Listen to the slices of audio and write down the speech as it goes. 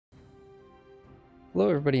Hello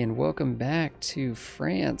everybody and welcome back to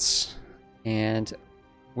France, and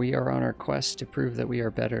we are on our quest to prove that we are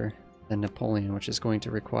better than Napoleon, which is going to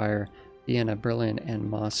require Vienna, Berlin, and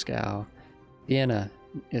Moscow. Vienna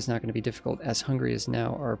is not going to be difficult as Hungary is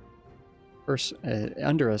now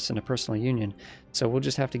under us in a personal union, so we'll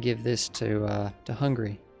just have to give this to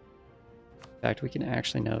Hungary. In fact, we can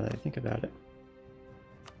actually, now that I think about it,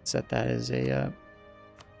 set that as a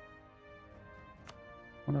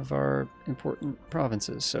one of our important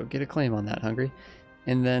provinces, so get a claim on that, Hungary.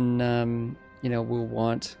 And then you know, we'll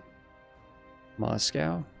want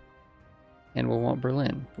Moscow and we'll want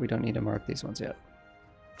Berlin. We don't need to mark these ones yet.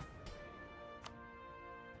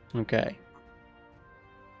 Okay,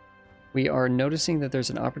 we are noticing that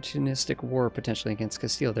there's an opportunistic war potentially against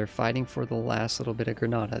Castile. They're fighting for the last little bit of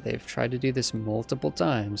Granada. They've tried to do this multiple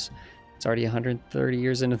times. It's already 130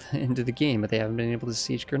 years into the game, but they haven't been able to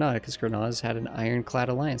siege Granada because Granada's had an ironclad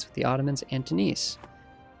alliance with the Ottomans and Tunis.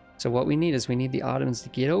 So what we need is we need the Ottomans to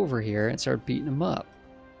get over here and start beating them up.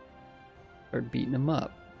 And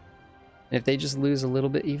if they just lose a little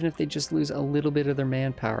bit, even if they just lose a little bit of their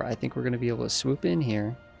manpower, I think we're going to be able to swoop in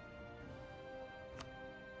here.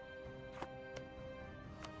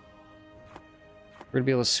 We're going to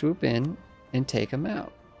be able to swoop in and take them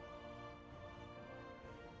out.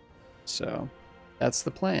 So that's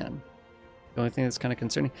the plan. The only thing that's kind of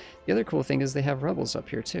concerning. The other cool thing is they have rebels up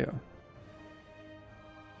here too.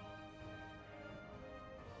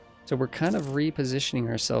 So we're kind of repositioning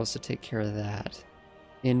ourselves to take care of that.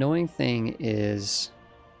 The annoying thing is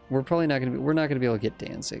we're not going to be able to get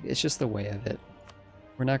Danzig. It's just the way of it.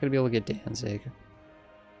 We're not going to be able to get Danzig.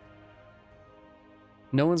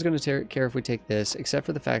 No one's going to care if we take this, except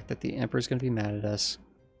for the fact that the Emperor's going to be mad at us.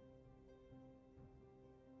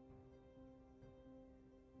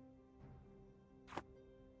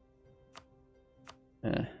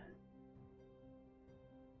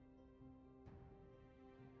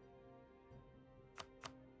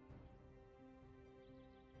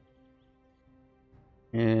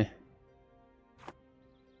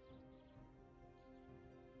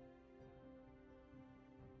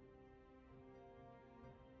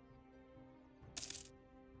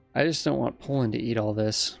 I just don't want Poland to eat all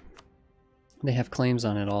this. They have claims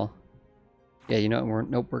on it all. Yeah, you know what?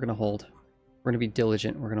 Nope, we're going to hold. We're going to be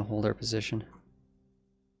diligent. We're going to hold our position.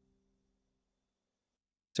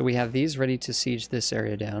 So we have these ready to siege this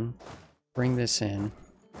area down. Bring this in.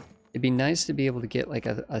 It'd be nice to be able to get like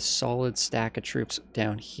a solid stack of troops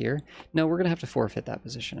down here. No, we're going to have to forfeit that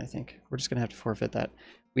position, I think. We're just going to have to forfeit that.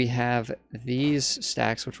 We have these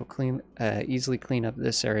stacks, which will easily clean up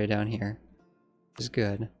this area down here, which is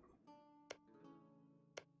good.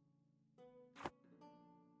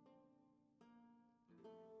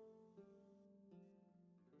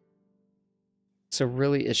 So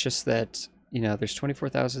really, it's just that, you know, there's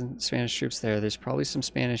 24,000 Spanish troops there. There's probably some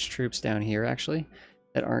Spanish troops down here, actually,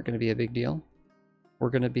 that aren't going to be a big deal. We're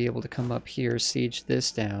going to be able to come up here, siege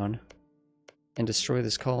this down, and destroy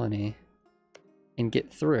this colony, and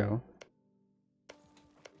get through. It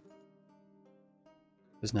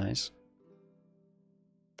was nice.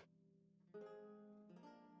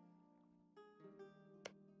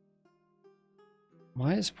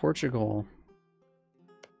 Why is Portugal...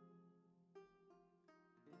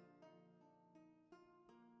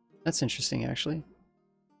 That's interesting, actually.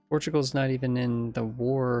 Portugal's not even in the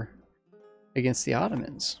war against the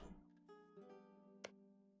Ottomans.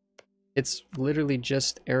 It's literally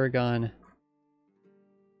just Aragon.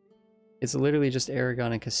 It's literally just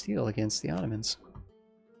Aragon and Castile against the Ottomans.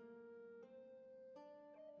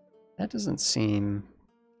 That doesn't seem...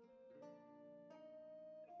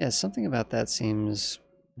 Yeah, something about that seems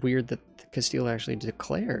weird that Castile actually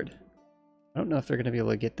declared. I don't know if they're going to be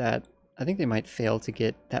able to get that. I think they might fail to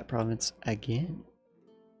get that province again,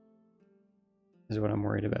 is what I'm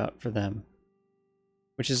worried about for them,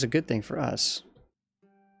 which is a good thing for us.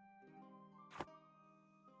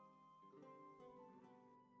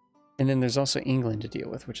 And then there's also England to deal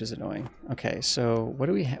with, which is annoying. Okay, so what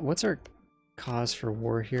do we what's our cause for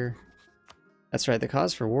war here? That's right, the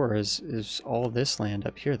cause for war is all this land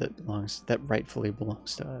up here that rightfully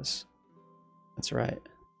belongs to us. That's right.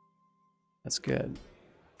 That's good.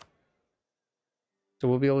 So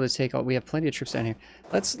we'll be able to take all... We have plenty of troops down here.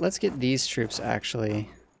 Let's get these troops, actually.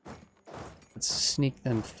 Let's sneak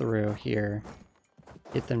them through here.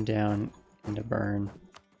 Get them down into Bern.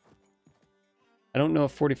 I don't know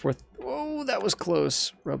if 44th... Oh, that was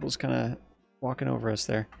close. Rebels kind of walking over us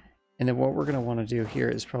there. And then what we're going to want to do here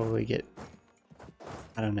is probably get...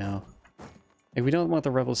 I don't know. Like, we don't want the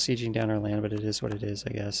rebels sieging down our land, but it is what it is,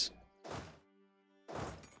 I guess.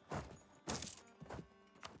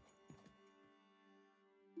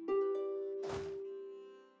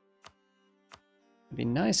 It'd be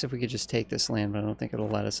nice if we could just take this land, but I don't think it'll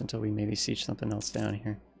let us until we maybe siege something else down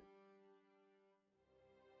here.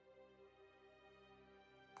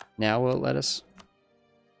 Now will it let us?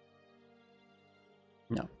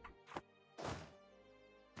 No.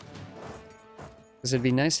 Because it'd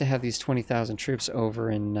be nice to have these 20,000 troops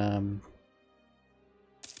over in... Well,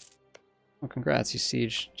 congrats, you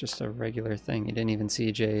sieged just a regular thing. You didn't even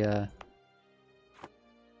siege a...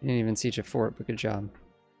 You didn't even siege a fort, but good job.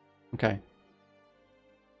 Okay.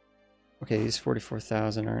 Okay, these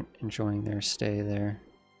 44,000 aren't enjoying their stay there.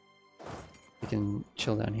 We can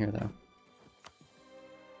chill down here, though.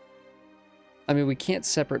 I mean, we can't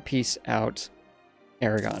separate piece out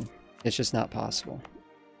Aragon. It's just not possible.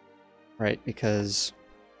 Right? Because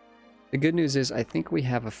the good news is I think we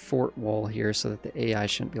have a fort wall here so that the AI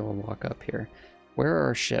shouldn't be able to walk up here. Where are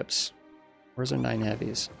our ships? Where's our 9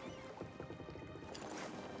 heavies?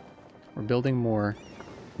 We're building more.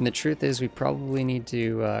 And the truth is we probably need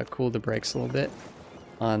to cool the brakes a little bit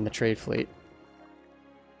on the trade fleet.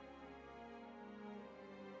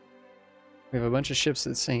 We have a bunch of ships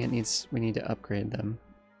that's saying we need to upgrade them.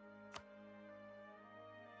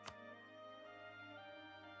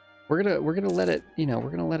 We're gonna let it, you know, we're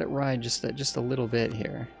gonna let it ride just a little bit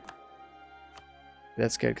here.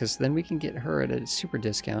 That's good, because then we can get her at a super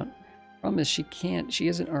discount. Problem is she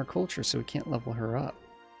isn't our culture, so we can't level her up.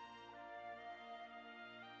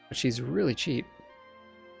 But she's really cheap.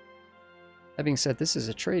 That being said, this is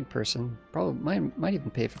a trade person. Probably might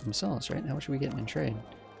even pay for themselves, right? How much are we getting in trade?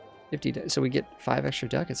 50. So we get 5 extra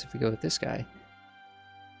ducats if we go with this guy.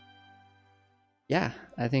 Yeah,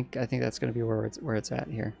 I think that's going to be where it's at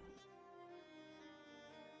here.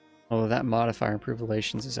 Although that modifier improve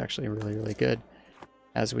relations is actually really, really good,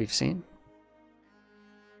 as we've seen.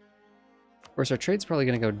 Of course, our trade's probably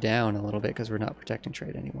going to go down a little bit because we're not protecting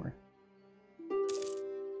trade anymore.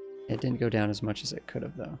 It didn't go down as much as it could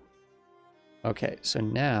have, though. Okay, so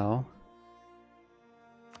now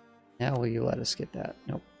will you let us get that?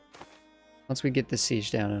 Nope. Once we get the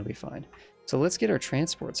siege down, it'll be fine. So let's get our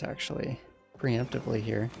transports, actually, preemptively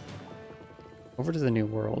here. Over to the New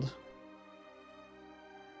World.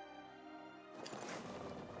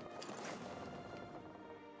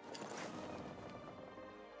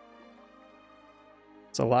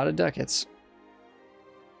 It's a lot of ducats.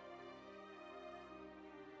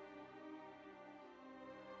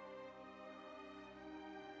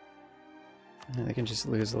 And they can just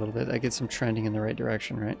lose a little bit. I get some trending in the right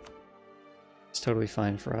direction, right? It's totally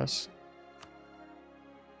fine for us.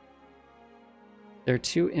 They're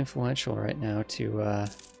too influential right now to...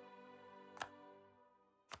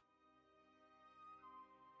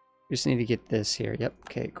 We just need to get this here. Yep,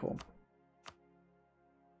 okay, cool.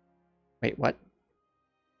 Wait, what?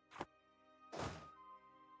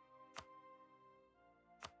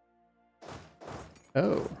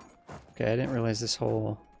 Oh. Okay, I didn't realize this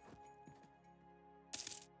whole...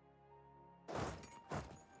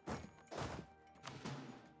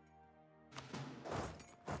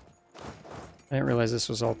 I didn't realize this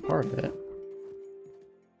was all part of it.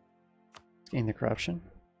 Let's gain the corruption.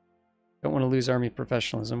 Don't want to lose army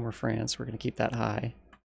professionalism. We're France. We're going to keep that high.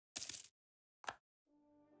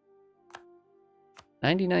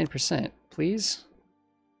 99%, please.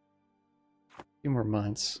 A few more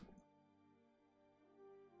months.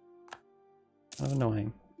 How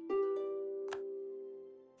annoying.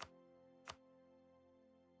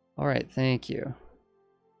 All right, thank you.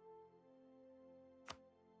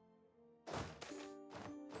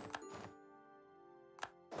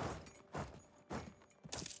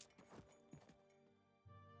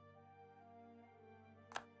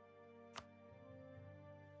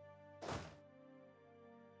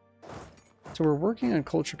 So we're working on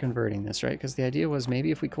culture converting this, right? Because the idea was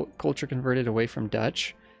maybe if we culture converted away from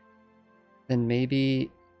Dutch, then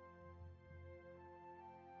maybe...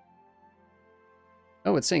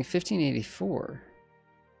 Oh, it's saying 1584.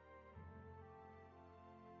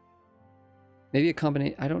 Maybe a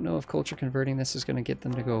combination... I don't know if culture converting this is going to get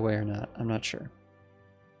them to go away or not. I'm not sure.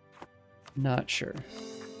 Not sure.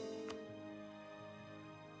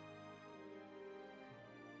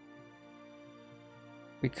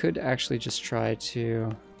 We could actually just try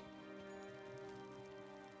to...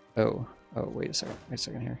 Oh, wait a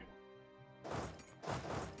second here.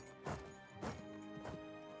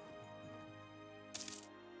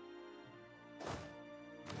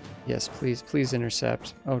 Yes, please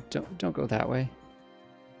intercept. Oh, don't go that way.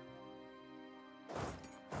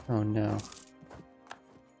 Oh no.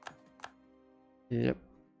 Yep.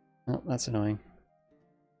 Oh, that's annoying.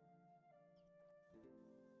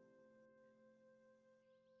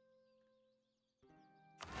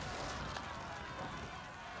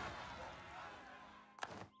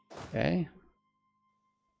 Okay.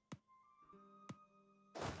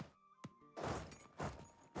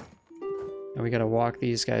 And we gotta walk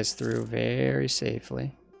these guys through very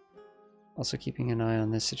safely. Also keeping an eye on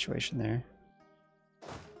this situation there.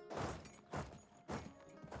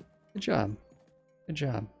 Good job. Good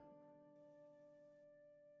job.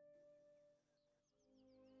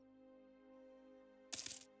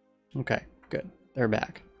 Okay, good. They're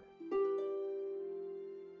back.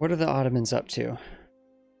 What are the Ottomans up to?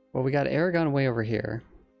 Well, we got Aragon way over here.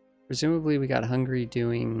 Presumably we got Hungary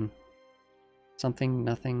doing something,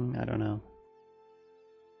 nothing, I don't know.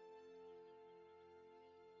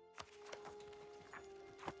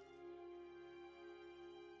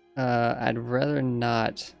 I'd rather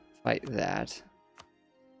not fight that.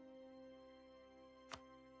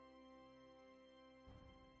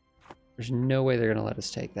 There's no way they're going to let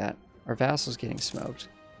us take that. Our vassal's getting smoked.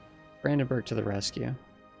 Brandenburg to the rescue.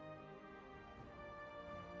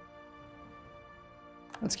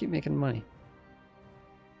 Let's keep making money.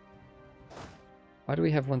 Why do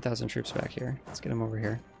we have 1,000 troops back here? Let's get them over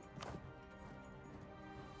here.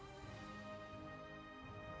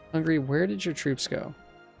 Hungary, where did your troops go?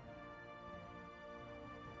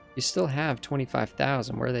 You still have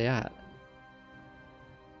 25,000. Where are they at?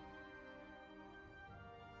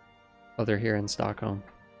 Oh, they're here in Stockholm.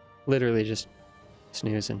 Literally just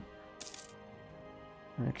snoozing.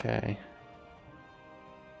 Okay.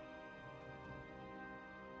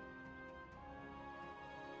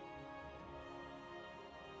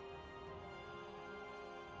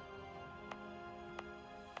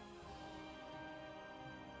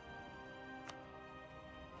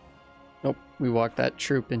 Nope, we walked that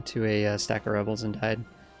troop into a stack of rebels and died.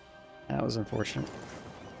 That was unfortunate.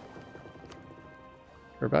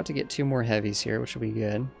 We're about to get 2 more heavies here, which will be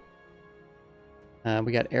good.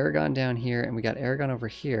 We got Aragon down here, and we got Aragon over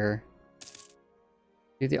here.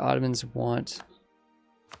 Do the Ottomans want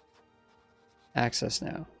access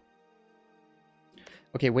now?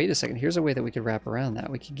 Okay, wait a second. Here's a way that we could wrap around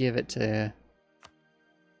that. We could give it to...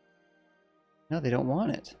 No, they don't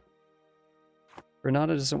want it.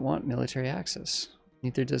 Granada doesn't want military access.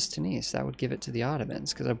 Neither does Tunis. That would give it to the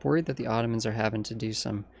Ottomans, because I'm worried that the Ottomans are having to do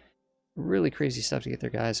some really crazy stuff to get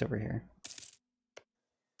their guys over here.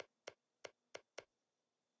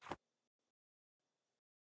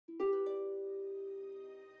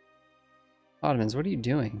 Ottomans, what are you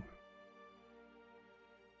doing?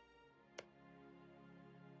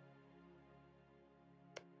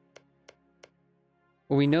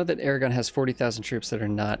 Well, we know that Aragon has 40,000 troops that are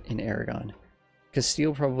not in Aragon.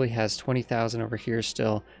 Castile probably has 20,000 over here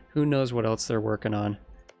still. Who knows what else they're working on.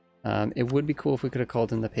 It would be cool if we could have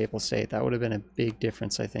called in the Papal State. That would have been a big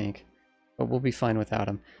difference, I think. But we'll be fine without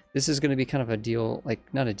them. This is going to be kind of a deal, like,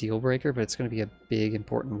 not a deal breaker, but it's going to be a big,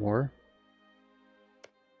 important war.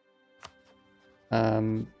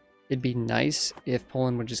 It'd be nice if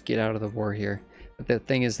Poland would just get out of the war here. But the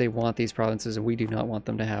thing is, they want these provinces, and we do not want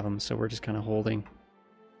them to have them, so we're just kind of holding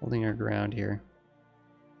our ground here.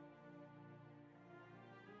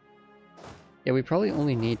 Yeah, we probably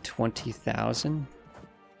only need 20,000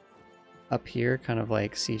 up here, kind of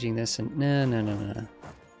like sieging this, and no.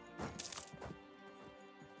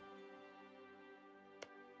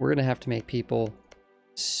 We're gonna have to make people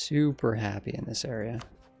super happy in this area.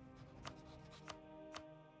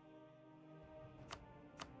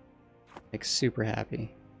 Like super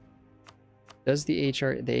happy. Does the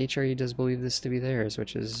HRE does believe this to be theirs,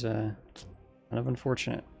 which is kind of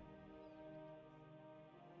unfortunate.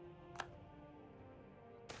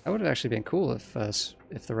 That would have actually been cool if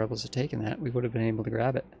the rebels had taken that. We would have been able to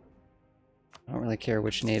grab it. I don't really care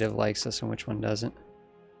which native likes us and which one doesn't.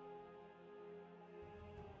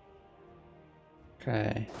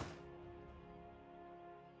 Okay.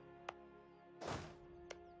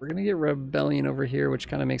 We're gonna get rebellion over here, which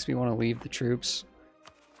kind of makes me want to leave the troops.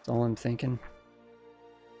 That's all I'm thinking.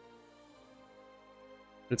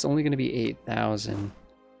 But it's only gonna be 8,000.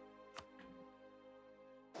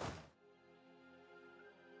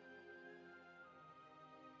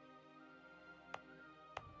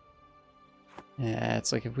 Yeah,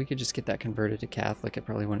 it's like if we could just get that converted to Catholic, it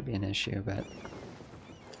probably wouldn't be an issue, but...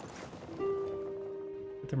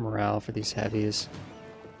 Get the morale for these heavies.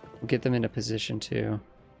 We'll get them into position too.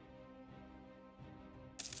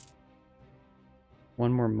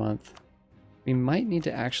 1 more month. We might need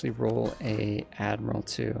to actually roll a admiral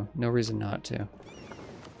too. No reason not to.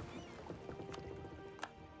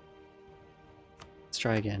 Let's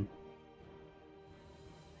try again.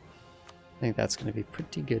 I think that's going to be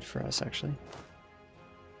pretty good for us, actually.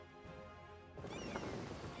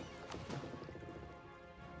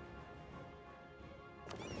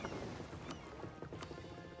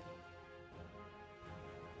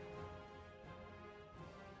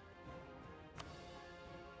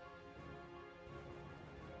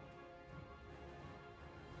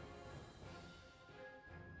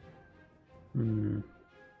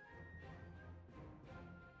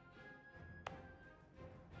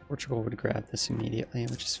 Portugal would grab this immediately,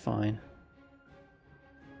 which is fine.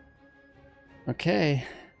 Okay.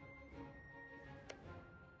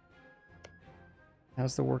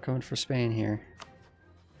 How's the war coming for Spain here?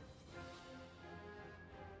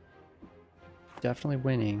 Definitely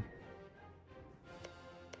winning.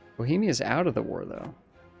 Bohemia's out of the war, though.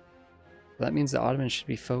 That means the Ottomans should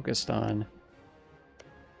be focused on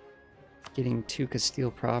getting to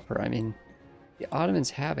Castile proper. I mean, the Ottomans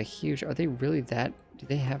have a huge... Are they really that... Do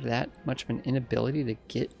they have that much of an inability to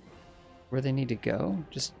get where they need to go?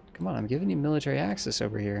 Just, come on, I'm giving you military access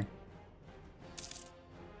over here.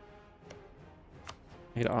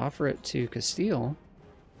 I could offer it to Castile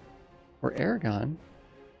or Aragon.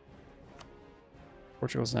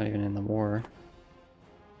 Portugal's not even in the war.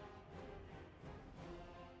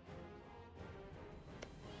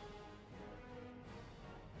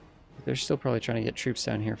 They're still probably trying to get troops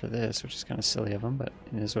down here for this, which is kind of silly of them, but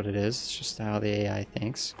it is what it is. It's just how the AI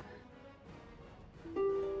thinks.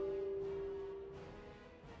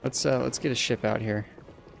 Let's get a ship out here.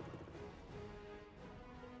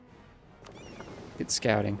 Get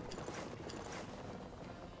scouting.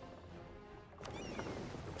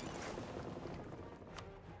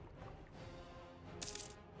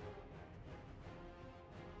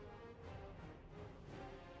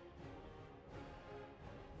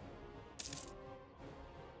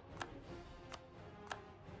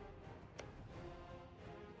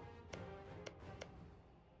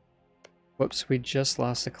 Whoops, we just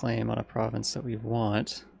lost a claim on a province that we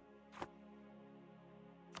want.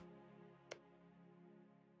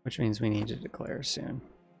 Which means we need to declare soon.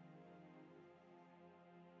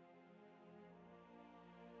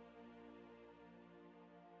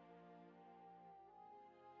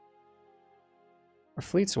 Our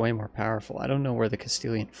fleet's way more powerful. I don't know where the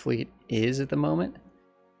Castilian fleet is at the moment.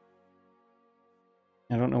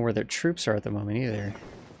 I don't know where their troops are at the moment either.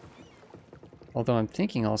 Although I'm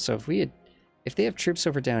thinking also, if they have troops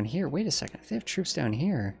over down here, wait a second, if they have troops down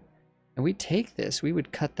here, and we take this, we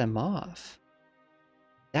would cut them off.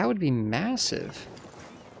 That would be massive.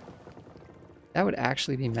 That would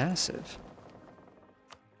actually be massive.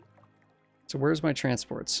 So where's my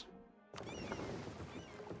transports?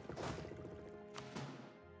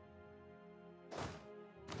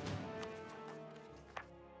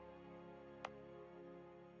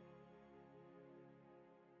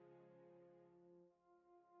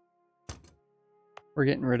 We're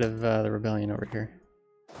getting rid of the rebellion over here.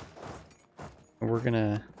 We're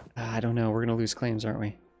gonna... I don't know, we're gonna lose claims, aren't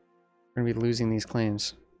we? We're gonna be losing these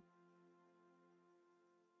claims.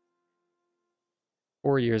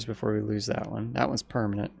 4 years before we lose that one. That one's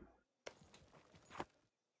permanent.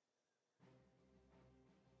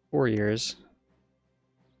 4 years.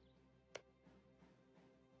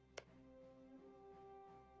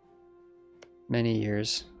 Many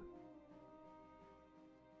years.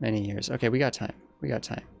 Many years. Okay, we got time. We got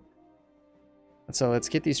time. So let's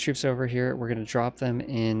get these troops over here. We're going to drop them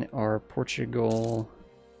in our Portuguese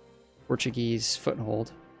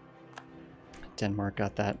foothold. Denmark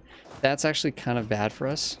got that. That's actually kind of bad for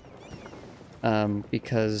us.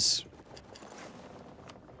 Because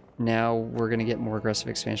now we're going to get more aggressive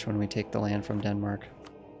expansion when we take the land from Denmark.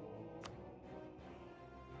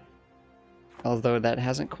 Although that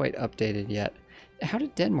hasn't quite updated yet. How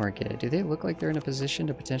did Denmark get it? Do they look like they're in a position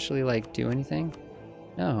to potentially, like, do anything?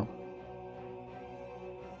 No.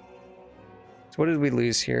 So what did we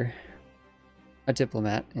lose here? A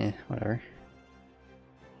diplomat. Whatever.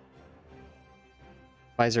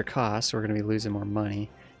 Advisor costs, we're going to be losing more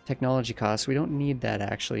money. Technology costs, we don't need that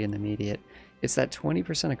actually in the immediate. It's that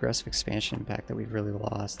 20% aggressive expansion impact that we've really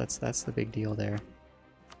lost. That's the big deal there.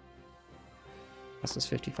 Cost us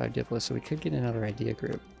 55 diplo, so we could get another idea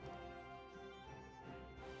group.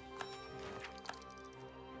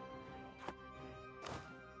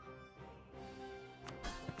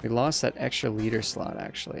 We lost that extra leader slot,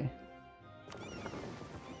 actually.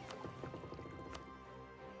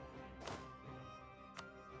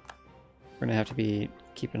 We're gonna have to be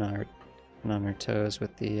keeping on our toes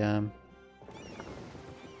with the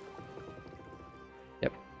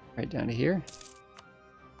yep, right down to here.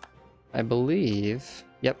 I believe,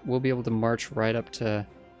 yep, we'll be able to march right up to,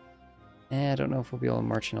 I don't know if we'll be able to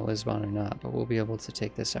march into Lisbon or not, but we'll be able to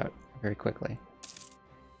take this out very quickly.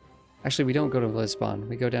 Actually, we don't go to Lisbon.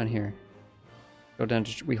 We go down here. Go down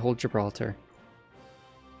to... We hold Gibraltar.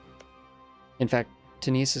 In fact,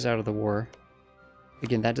 Tunis is out of the war.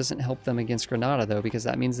 Again, that doesn't help them against Granada, though, because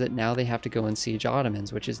that means that now they have to go and siege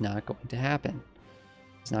Ottomans, which is not going to happen.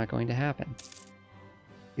 It's not going to happen.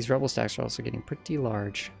 These rebel stacks are also getting pretty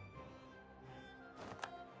large.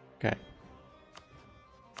 Okay.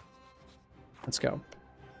 Let's go.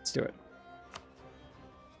 Let's do it.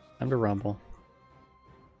 Time to rumble.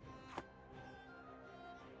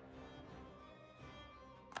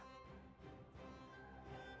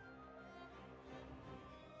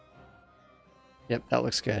 Yep, that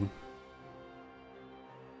looks good.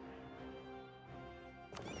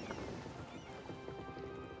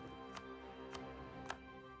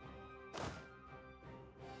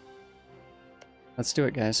 Let's do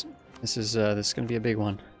it, guys. This is going to be a big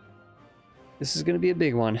one. This is going to be a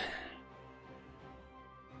big one.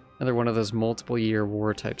 Another one of those multiple year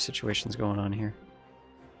war type situations going on here.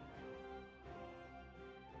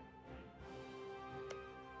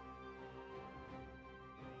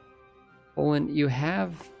 Poland, you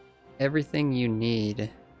have everything you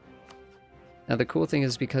need. Now the cool thing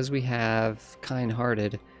is because we have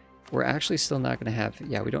kind-hearted, we're actually still not going to have...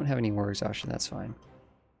 Yeah, we don't have any war exhaustion. That's fine.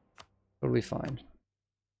 Totally fine.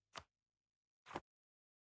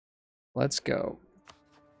 Let's go.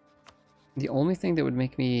 The only thing that would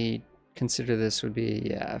make me consider this would be,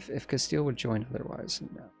 yeah, if Castile would join otherwise.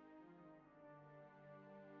 No.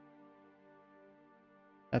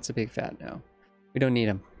 That's a big fat no. We don't need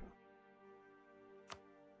him.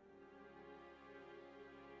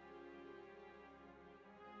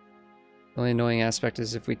 The only annoying aspect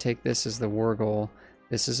is if we take this as the war goal,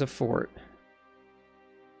 this is a fort.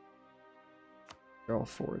 They're all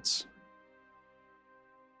forts.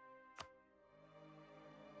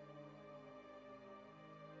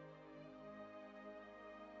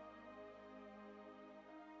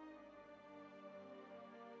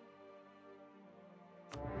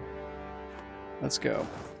 Let's go.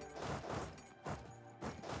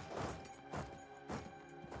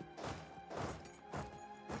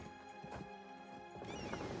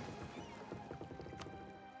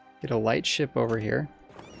 Get a light ship over here.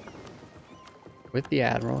 With the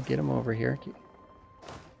Admiral, get him over here.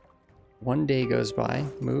 One day goes by,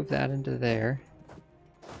 move that into there.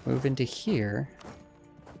 Move into here.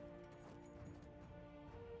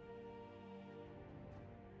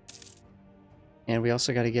 And we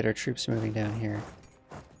also got to get our troops moving down here.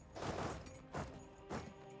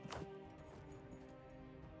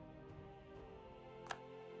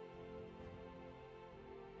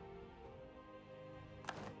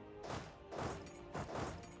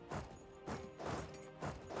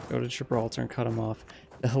 Go to Gibraltar and cut them off.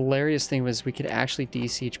 The hilarious thing was we could actually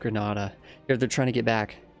de-siege Granada. Here, they're trying to get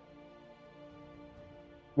back.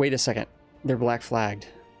 Wait a second. They're black flagged.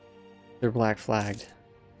 They're black flagged.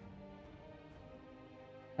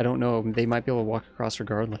 I don't know. They might be able to walk across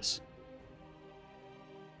regardless.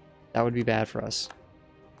 That would be bad for us.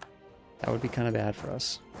 That would be kind of bad for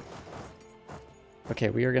us. Okay,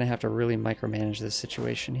 we are going to have to really micromanage this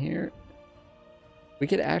situation here. We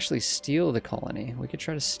could actually steal the colony. We could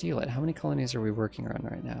try to steal it. How many colonies are we working on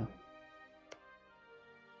right now?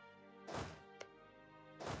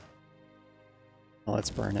 Well, let's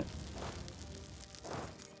burn it.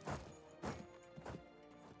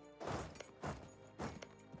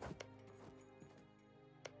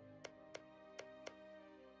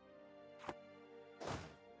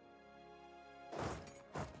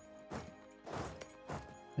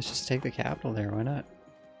 Let's just take the capital there, why not?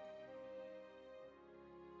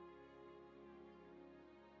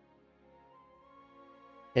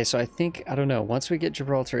 Okay, so I think, I don't know, once we get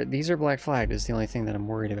Gibraltar, these are black flagged is the only thing that I'm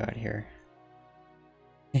worried about here.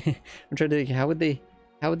 I'm trying to think, how would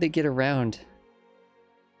they get around?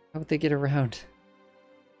 How would they get around?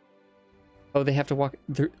 Oh, they have to walk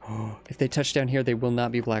through. Oh, if they touch down here, they will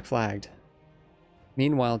not be black flagged.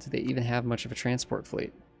 Meanwhile, do they even have much of a transport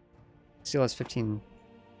fleet? Still has 15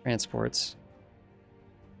 transports.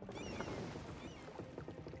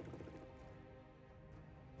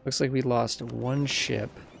 Looks like we lost one ship.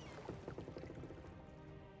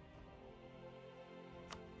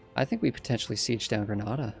 I think we potentially siege down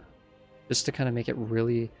Granada. Just to kind of make it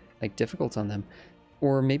really, like, difficult on them.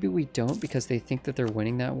 Or maybe we don't because they think that they're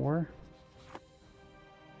winning that war.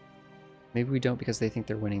 Maybe we don't because they think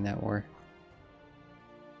they're winning that war.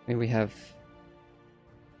 Maybe we have...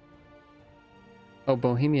 Oh,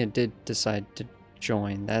 Bohemia did decide to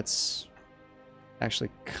join. That's actually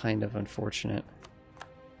kind of unfortunate.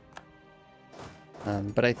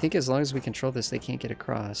 But I think as long as we control this, they can't get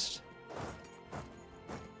across.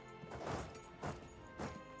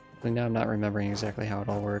 Now I'm not remembering exactly how it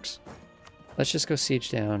all works. Let's just go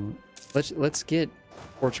siege down. Let's get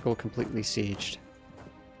Portugal completely sieged.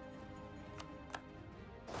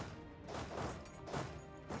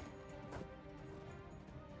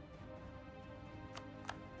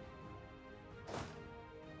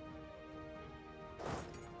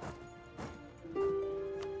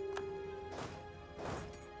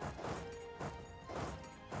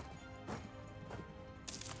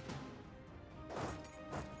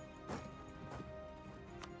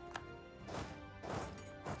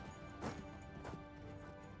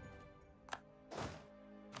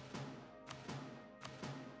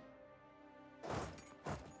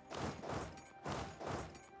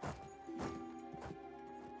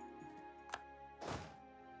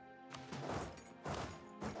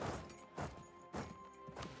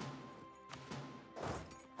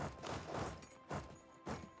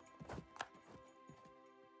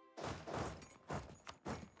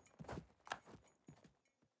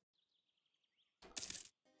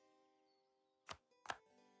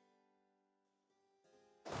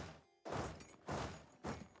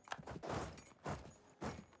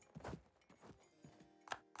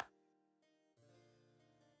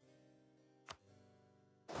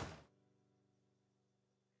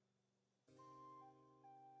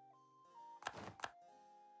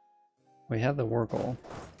 We have the war goal.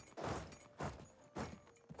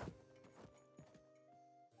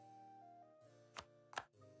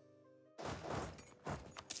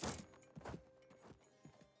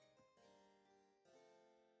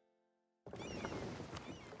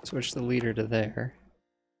 Switch the leader to there.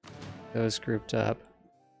 Those grouped up.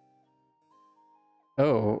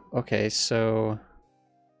 Oh, okay, so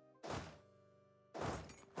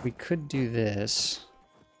we could do this.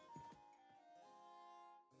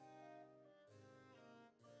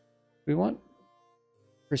 We want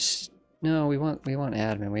no, we want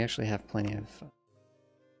admin. We actually have plenty of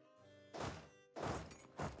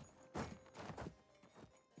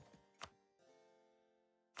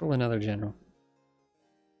roll another general.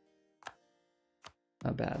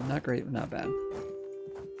 Not bad. Not great, but not bad.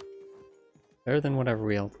 Better than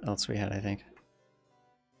whatever else we had, I think.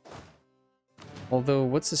 Although,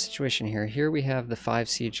 what's the situation here? Here we have the 5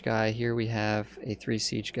 siege guy. Here we have a 3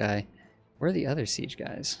 siege guy. Where are the other siege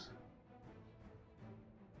guys?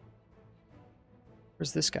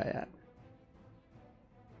 Where's this guy at?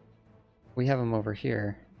 We have him over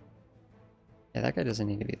here. Yeah, that guy doesn't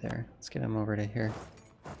need to be there. Let's get him over to here.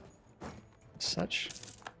 Such.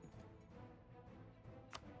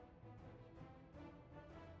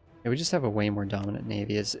 Yeah, we just have a way more dominant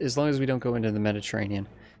navy. As long as we don't go into the Mediterranean.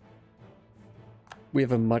 We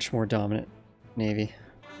have a much more dominant navy.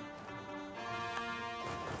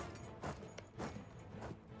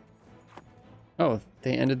 Oh,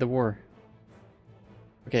 they ended the war.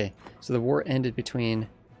 Okay, so the war ended between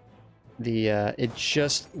the, it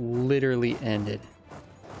just literally ended.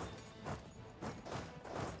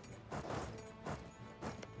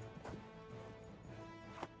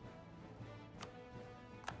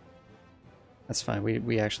 That's fine,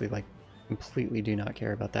 we actually, like, completely do not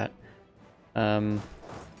care about that.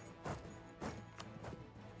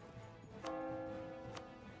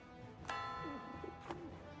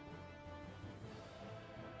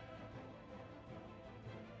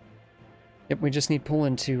 Yep, we just need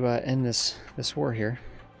Poland to end this war here.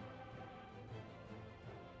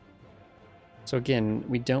 So again,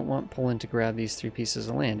 we don't want Poland to grab these 3 pieces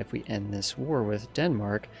of land. If we end this war with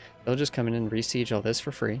Denmark, they'll just come in and re-siege all this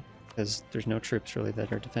for free, because there's no troops really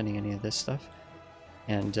that are defending any of this stuff.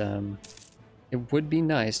 And it would be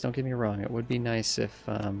nice, don't get me wrong, it would be nice if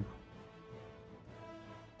it'd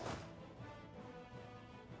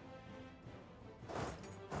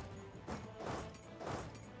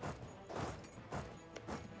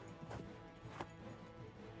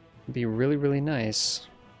be really, really nice.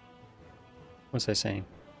 What was I saying?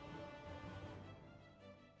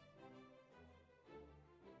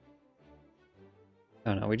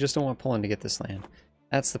 Oh no, we just don't want Poland to get this land.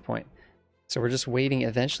 That's the point. So we're just waiting.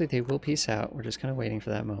 Eventually they will peace out. We're just kind of waiting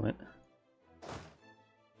for that moment.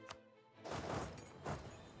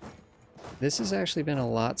 This has actually been a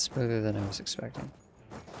lot smoother than I was expecting.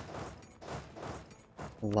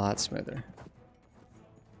 A lot smoother.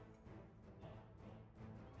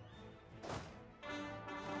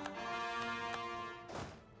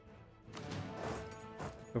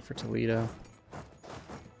 Go for Toledo.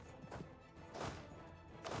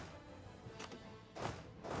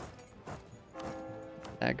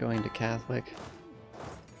 That going to Catholic.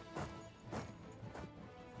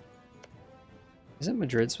 Isn't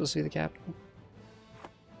Madrid supposed to be the capital?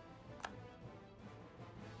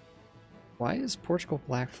 Why is Portugal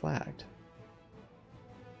black flagged?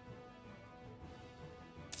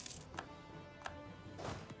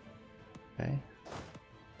 Okay.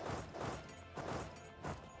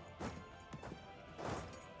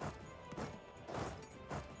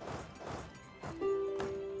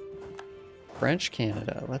 French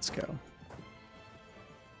Canada, let's go.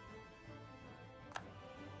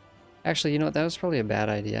 Actually, you know what? That was probably a bad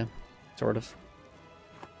idea. Sort of.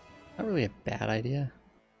 Not really a bad idea.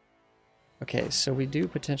 Okay, so we do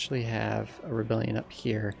potentially have a rebellion up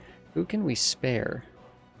here. Who can we spare?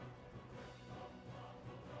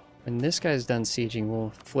 When this guy's done sieging,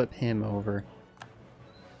 we'll flip him over.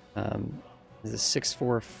 Is a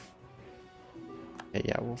 6-4... Okay,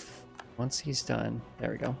 yeah, once he's done...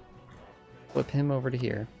 There we go. Flip him over to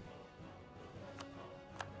here.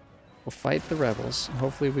 We'll fight the rebels.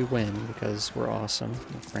 Hopefully we win because we're awesome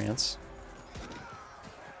in France.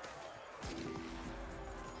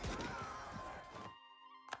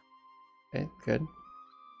 Okay, good.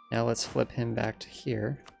 Now let's flip him back to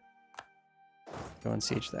here. Go and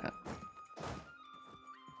siege that.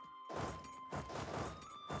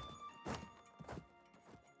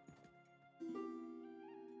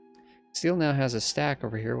 Castile now has a stack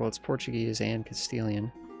over here. Well, it's Portuguese and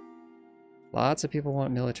Castilian. Lots of people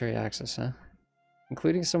want military access, huh?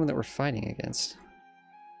 Including someone that we're fighting against.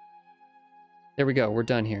 There we go. We're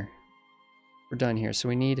done here. We're done here. So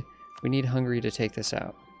we need Hungary to take this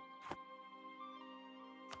out.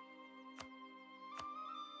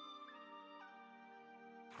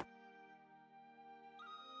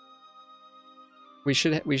 We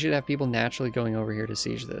should have people naturally going over here to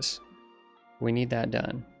siege this. We need that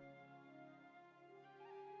done.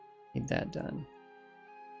 Need that done.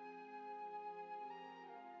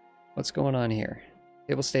 What's going on here?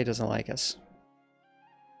 Papal State doesn't like us.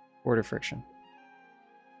 Border friction.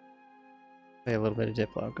 Play a little bit of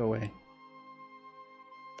Diplo. Go away.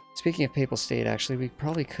 Speaking of Papal State, actually, we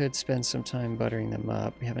probably could spend some time buttering them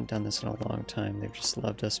up. We haven't done this in a long time. They've just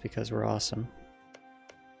loved us because we're awesome.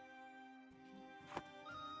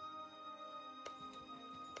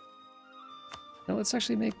 No, let's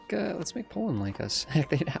actually make Poland like us. Heck,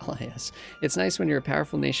 they'd ally us. It's nice when you're a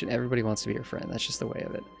powerful nation, everybody wants to be your friend. That's just the way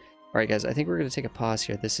of it. Alright guys, I think we're going to take a pause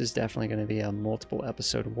here. This is definitely going to be a multiple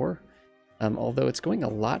episode war. Although it's going a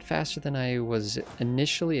lot faster than I was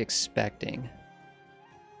initially expecting.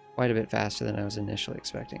 Quite a bit faster than I was initially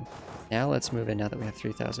expecting. Now let's move in now that we have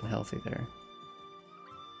 3,000 healthy there.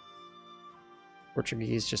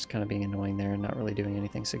 Portuguese just kind of being annoying there and not really doing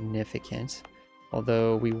anything significant.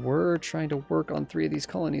 Although we were trying to work on 3 of these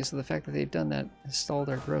colonies, so the fact that they've done that has stalled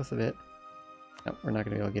our growth a bit. Nope, we're not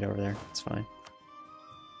going to be able to get over there. It's fine.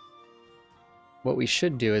 What we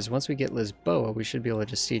should do is once we get Lisboa, we should be able to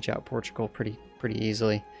just siege out Portugal pretty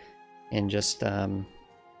easily and just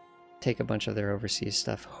take a bunch of their overseas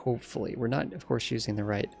stuff, hopefully. We're not, of course, using the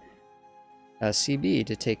right CB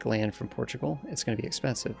to take land from Portugal. It's going to be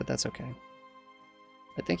expensive, but that's okay.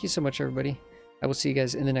 But thank you so much, everybody. I will see you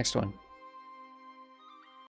guys in the next one.